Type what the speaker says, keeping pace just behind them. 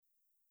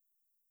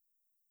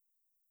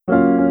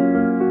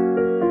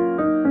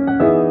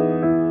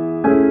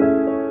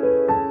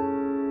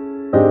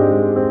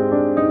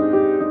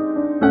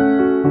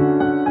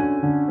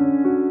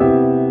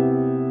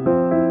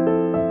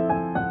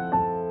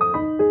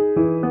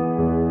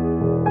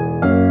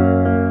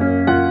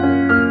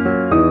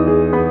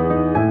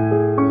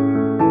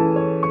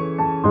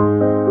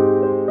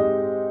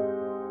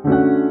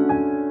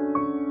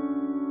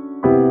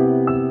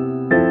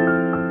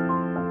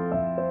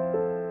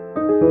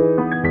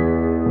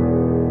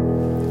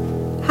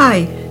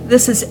Hi,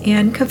 this is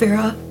Ann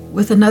Cavera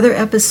with another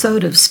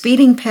episode of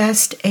Speeding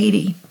Past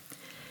 80.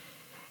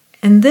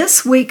 And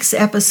this week's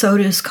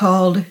episode is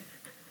called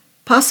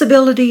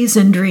Possibilities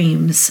and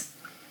Dreams.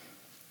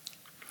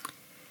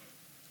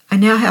 I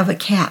now have a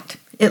cat,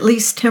 at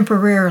least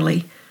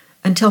temporarily,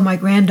 until my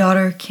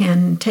granddaughter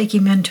can take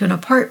him into an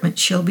apartment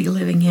she'll be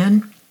living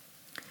in.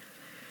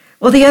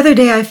 Well, the other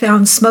day I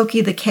found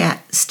Smokey the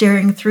cat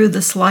staring through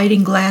the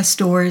sliding glass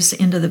doors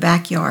into the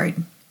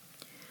backyard.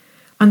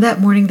 On that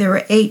morning, there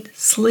were 8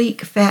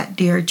 sleek, fat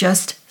deer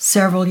just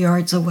several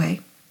yards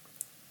away.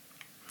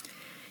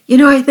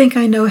 I think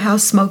I know how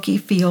Smokey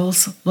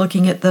feels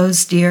looking at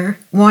those deer,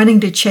 wanting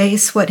to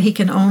chase what he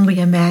can only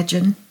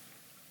imagine.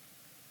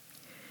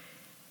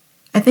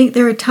 I think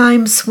there are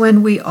times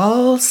when we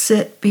all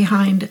sit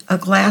behind a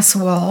glass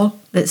wall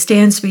that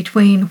stands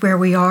between where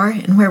we are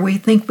and where we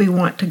think we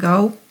want to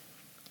go.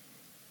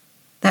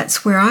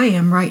 That's where I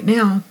am right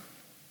now.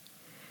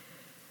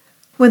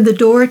 When the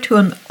door to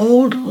an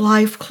old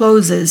life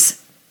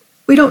closes,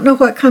 we don't know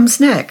what comes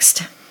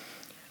next.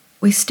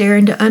 We stare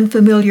into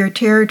unfamiliar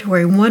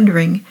territory,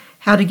 wondering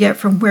how to get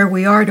from where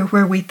we are to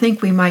where we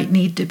think we might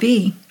need to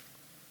be.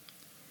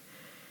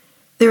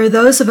 There are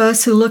those of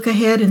us who look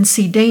ahead and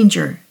see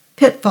danger,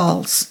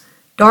 pitfalls,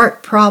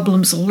 dark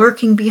problems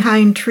lurking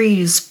behind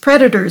trees,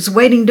 predators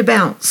waiting to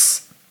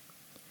bounce.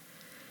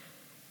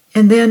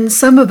 And then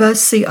some of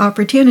us see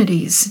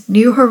opportunities,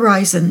 new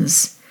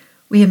horizons.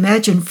 We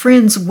imagine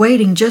friends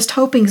waiting, just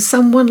hoping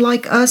someone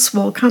like us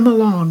will come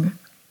along.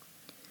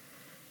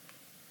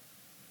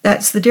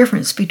 That's the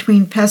difference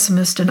between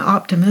pessimist and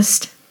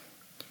optimist.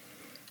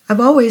 I've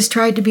always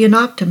tried to be an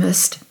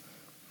optimist.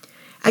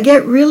 I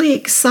get really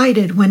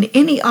excited when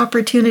any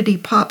opportunity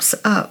pops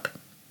up.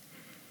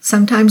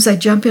 Sometimes I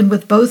jump in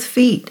with both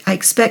feet. I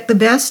expect the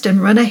best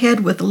and run ahead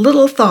with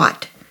little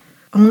thought,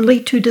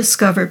 only to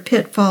discover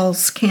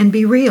pitfalls can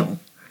be real.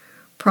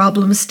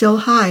 Problems still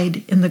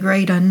hide in the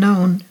great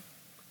unknown.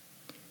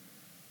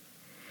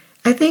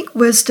 I think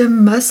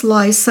wisdom must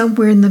lie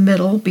somewhere in the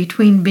middle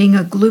between being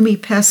a gloomy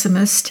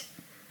pessimist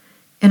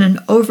and an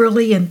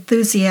overly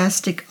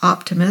enthusiastic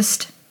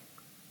optimist.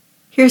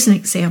 Here's an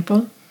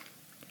example.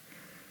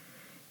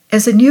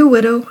 As a new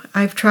widow,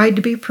 I've tried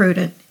to be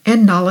prudent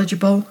and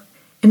knowledgeable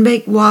and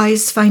make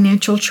wise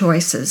financial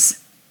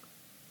choices.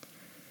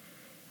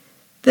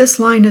 This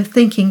line of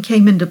thinking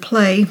came into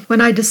play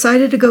when I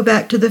decided to go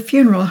back to the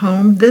funeral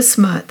home this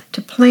month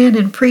to plan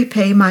and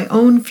prepay my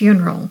own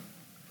funeral.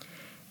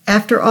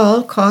 After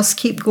all, costs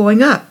keep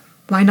going up.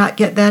 Why not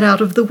get that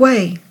out of the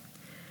way?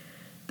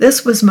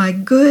 This was my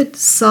good,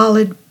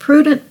 solid,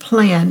 prudent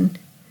plan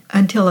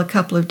until a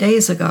couple of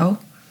days ago.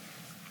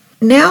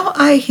 Now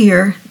I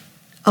hear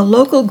a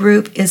local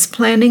group is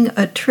planning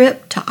a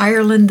trip to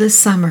Ireland this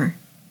summer.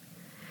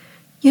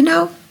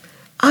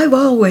 I've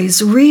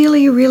always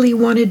really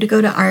wanted to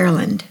go to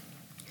Ireland.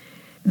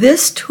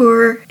 This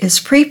tour is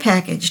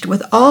prepackaged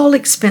with all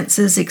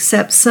expenses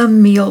except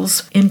some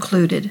meals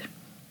included.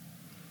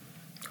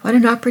 What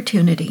an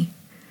opportunity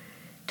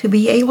to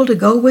be able to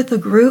go with a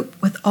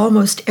group with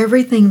almost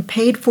everything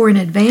paid for in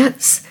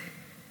advance.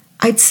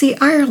 I'd see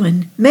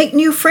Ireland, make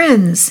new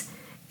friends,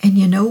 and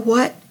you know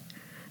what?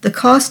 The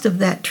cost of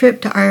that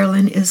trip to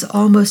Ireland is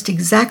almost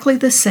exactly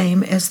the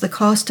same as the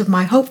cost of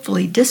my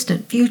hopefully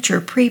distant future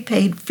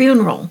prepaid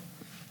funeral.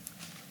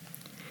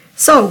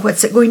 So,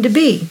 what's it going to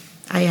be?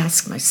 I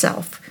ask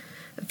myself.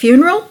 A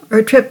funeral or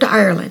a trip to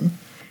Ireland?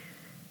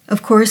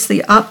 Of course,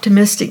 the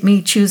optimistic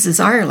me chooses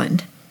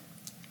Ireland.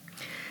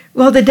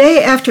 Well, the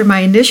day after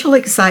my initial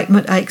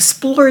excitement, I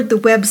explored the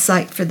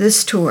website for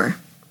this tour.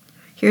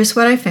 Here's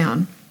what I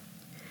found.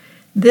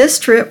 This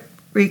trip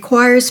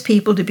requires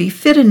people to be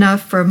fit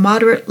enough for a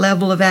moderate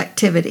level of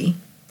activity.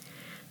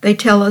 They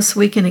tell us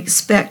we can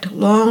expect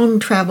long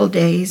travel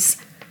days,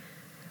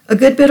 a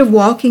good bit of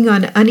walking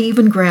on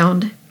uneven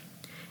ground,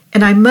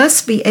 and I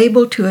must be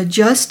able to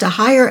adjust to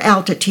higher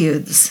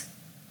altitudes.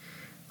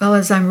 Well,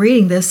 as I'm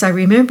reading this, I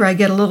remember I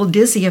get a little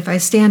dizzy if I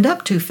stand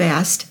up too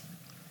fast.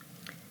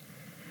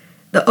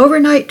 The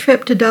overnight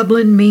trip to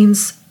Dublin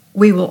means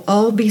we will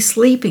all be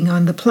sleeping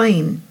on the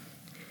plane.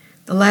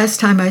 The last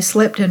time I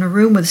slept in a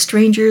room with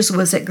strangers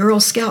was at Girl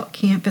Scout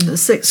camp in the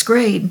 6th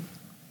grade.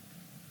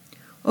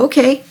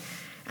 Okay,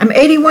 I'm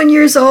 81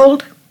 years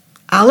old.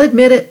 I'll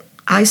admit it,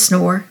 I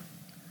snore.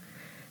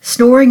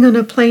 Snoring on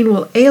a plane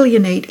will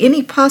alienate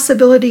any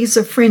possibilities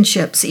of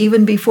friendships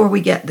even before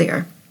we get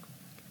there.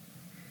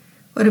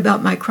 What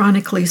about my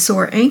chronically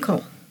sore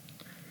ankle?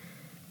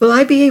 Will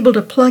I be able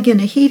to plug in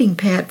a heating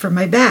pad for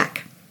my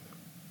back?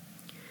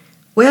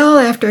 Well,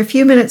 after a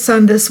few minutes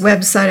on this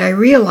website, I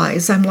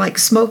realize I'm like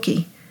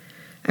Smokey.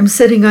 I'm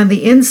sitting on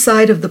the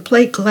inside of the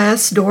plate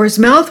glass doors,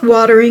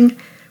 mouth-watering,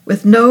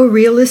 with no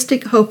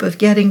realistic hope of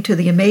getting to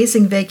the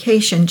amazing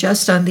vacation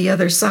just on the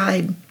other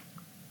side.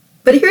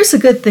 But here's a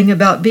good thing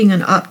about being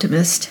an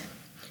optimist.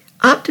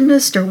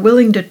 Optimists are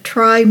willing to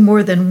try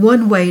more than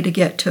one way to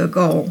get to a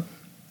goal.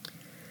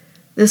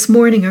 This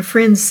morning, a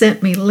friend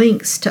sent me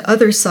links to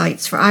other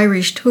sites for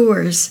Irish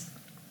tours.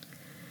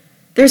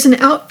 There's an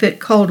outfit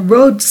called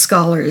Road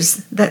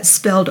Scholars, that's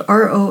spelled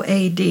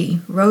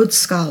R-O-A-D, Road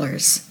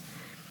Scholars.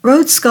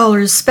 Road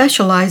Scholars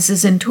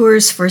specializes in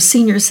tours for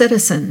senior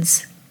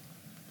citizens.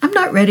 I'm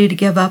not ready to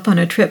give up on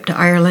a trip to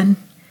Ireland,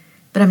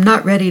 but I'm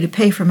not ready to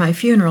pay for my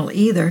funeral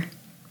either.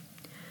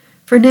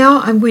 For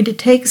now, I'm going to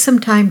take some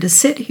time to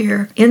sit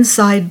here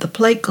inside the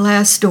plate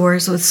glass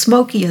doors with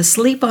Smokey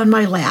asleep on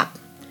my lap.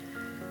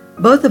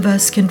 Both of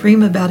us can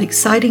dream about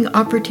exciting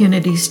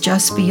opportunities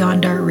just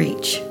beyond our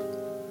reach.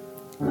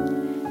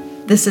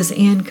 This is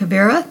Ann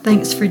Cabrera.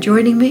 Thanks for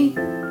joining me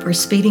for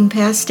Speeding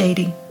Past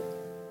 80.